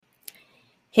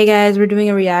Hey guys, we're doing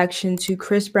a reaction to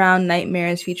Chris Brown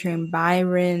Nightmares featuring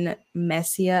Byron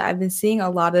Messia. I've been seeing a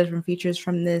lot of different features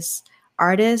from this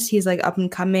artist. He's like up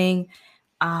and coming.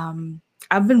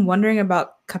 I've been wondering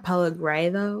about Capella Gray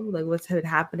though, like what's been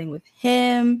happening with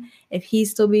him, if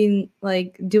he's still being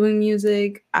like doing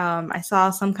music. I saw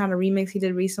some kind of remix he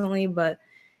did recently, but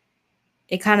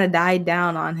it kind of died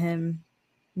down on him,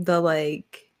 the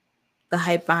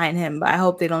hype behind him. But I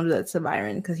hope they don't do that to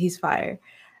Byron because he's fire.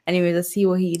 Anyway, let's see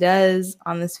what he does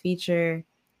on this feature.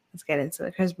 Let's get into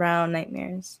it. Chris Brown,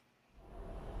 Nightmares.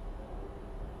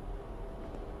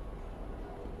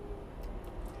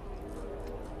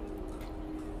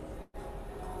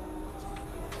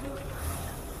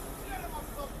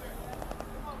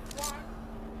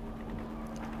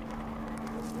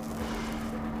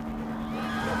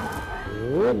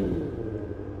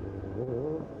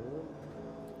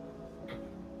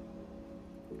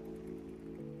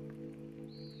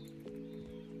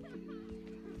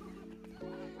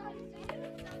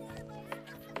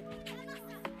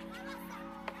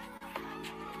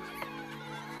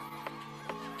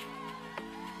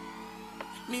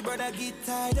 Me brother get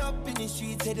tied up in the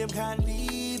streets, say them can't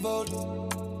leave out.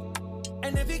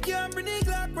 And if you can't bring the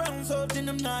Glock round, so then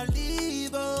them not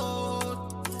leave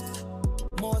out.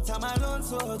 More time alone,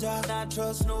 soldier, not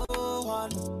trust no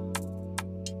one.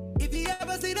 If you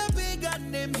ever see the big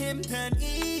gun, them him turn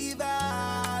evil.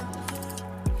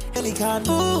 And he can't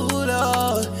hold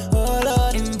on,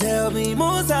 and tell me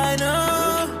most I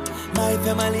know. My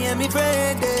family and me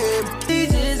friend, them, they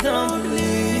just don't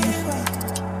believe.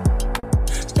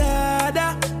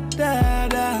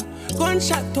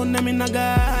 Gunshot on them in a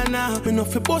Ghana. Me no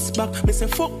fi bust back. Me say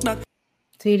fuck that.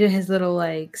 So he did his little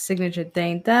like signature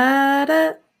thing, da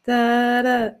da da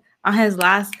da, on his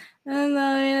last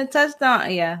a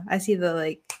touchdown. Yeah, I see the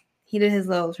like. He did his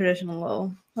little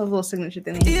traditional little signature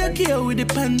thing. Yeah, care with the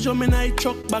pendulum in I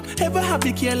truck back. Ever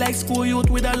happy care like school youth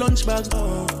with a lunch bag.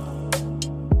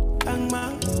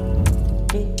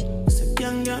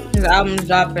 His album's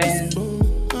dropping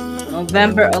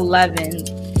November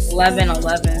 11th.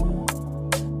 11/11.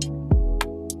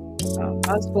 Oh,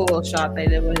 that was a cool little shot they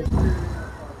did with his.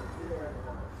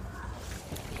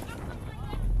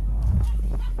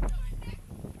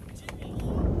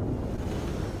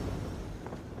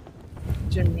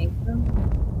 Jamaica?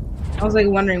 I was like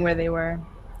wondering where they were.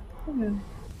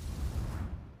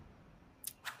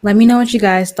 Let me know what you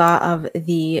guys thought of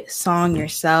the song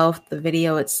yourself, the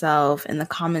video itself, in the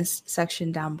comments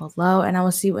section down below. And I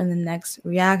will see you in the next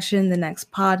reaction, the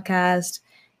next podcast.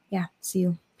 Yeah, see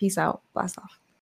you. Peace out. Blast off.